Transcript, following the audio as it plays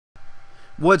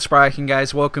What's bracking,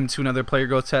 guys? Welcome to another player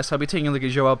growth test. I'll be taking a look at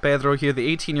João Pedro here,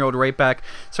 the 18-year-old right back.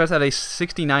 Starts at a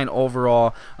 69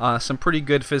 overall. Some pretty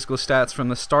good physical stats from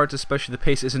the start, especially the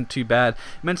pace isn't too bad.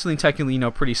 Mentally and technically,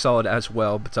 pretty solid as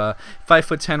well. But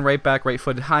 5'10" right back, right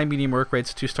footed, high medium work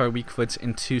rates, 2-star weak foots,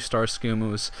 and 2-star skill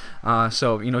moves.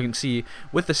 So you can see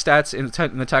with the stats in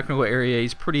the technical area,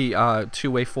 he's pretty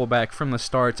two-way fullback from the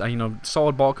start.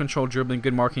 Solid ball control, dribbling,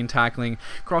 good marking, tackling.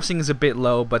 Crossing is a bit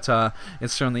low, but it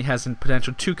certainly has the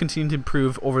potential to continue to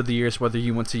improve over the years, whether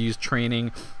you want to use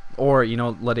training or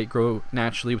let it grow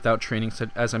naturally without training,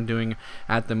 as I'm doing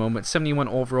at the moment. 71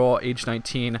 overall, age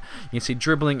 19. You can see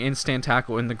dribbling, instant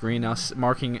tackle in the green, now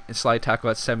marking slide tackle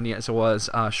at 70 as well as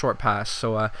short pass.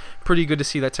 So pretty good to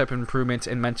see that type of improvement,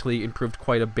 and mentally improved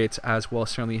quite a bit as well,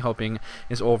 certainly helping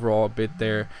his overall a bit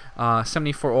there.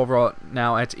 74 overall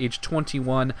now at age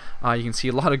 21. You can see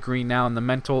a lot of green now in the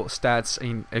mental stats,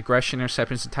 aggression,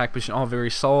 interceptions, attack position, all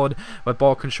very solid, but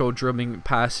ball control, dribbling,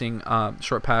 passing,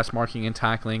 short pass, marking, and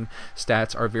tackling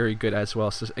stats are very good as well.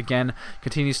 So again,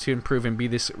 continues to improve and be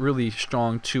this really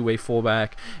strong two-way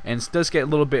fullback, and does get a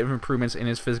little bit of improvements in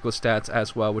his physical stats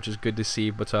as well, which is good to see.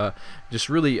 But just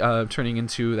really turning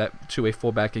into that two-way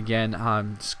fullback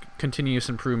again. Continuous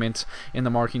improvement in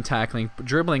the marking, tackling,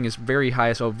 dribbling is very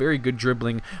high, so very good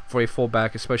dribbling for a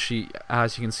fullback, especially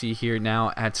as you can see here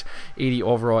now at 80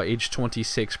 overall, age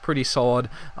 26, pretty solid.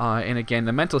 And again,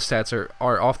 the mental stats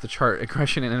are off the chart.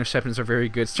 Aggression and interceptions are very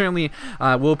good. Certainly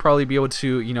will probably be able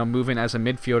to move in as a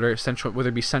midfielder, central, whether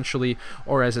it be centrally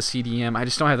or as a CDM. I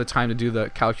just don't have the time to do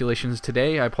the calculations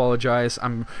today. I apologize.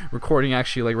 I'm recording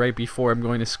actually right before I'm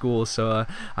going to school, so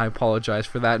I apologize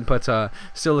for that. But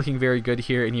still looking very good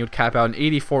here, and he would cap out an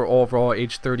 84 overall,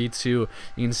 age 32.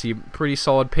 You can see pretty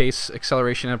solid pace,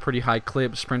 acceleration at a pretty high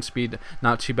clip, sprint speed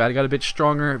not too bad. Got a bit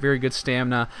stronger, very good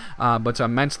stamina, but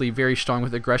mentally very strong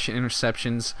with aggression,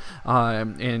 interceptions,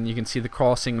 and you can see the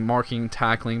crossing, marking,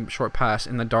 tackling, short pass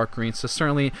in the dark green. So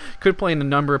certainly could play in a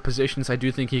number of positions. I do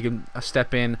think he can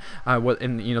step in the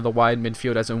wide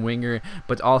midfield as a winger,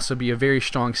 but also be a very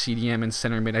strong CDM and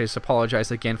center mid. I just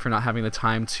apologize again for not having the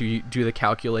time to do the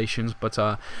calculations, but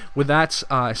with that,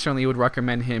 I certainly would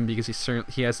recommend him because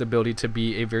he has the ability to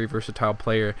be a very versatile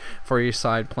player for your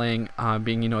side, playing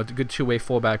being a good two-way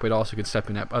fullback, but also could step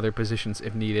in at other positions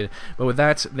if needed. But with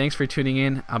that, thanks for tuning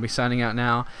in. I'll be signing out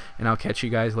now, and I'll catch you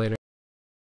guys later.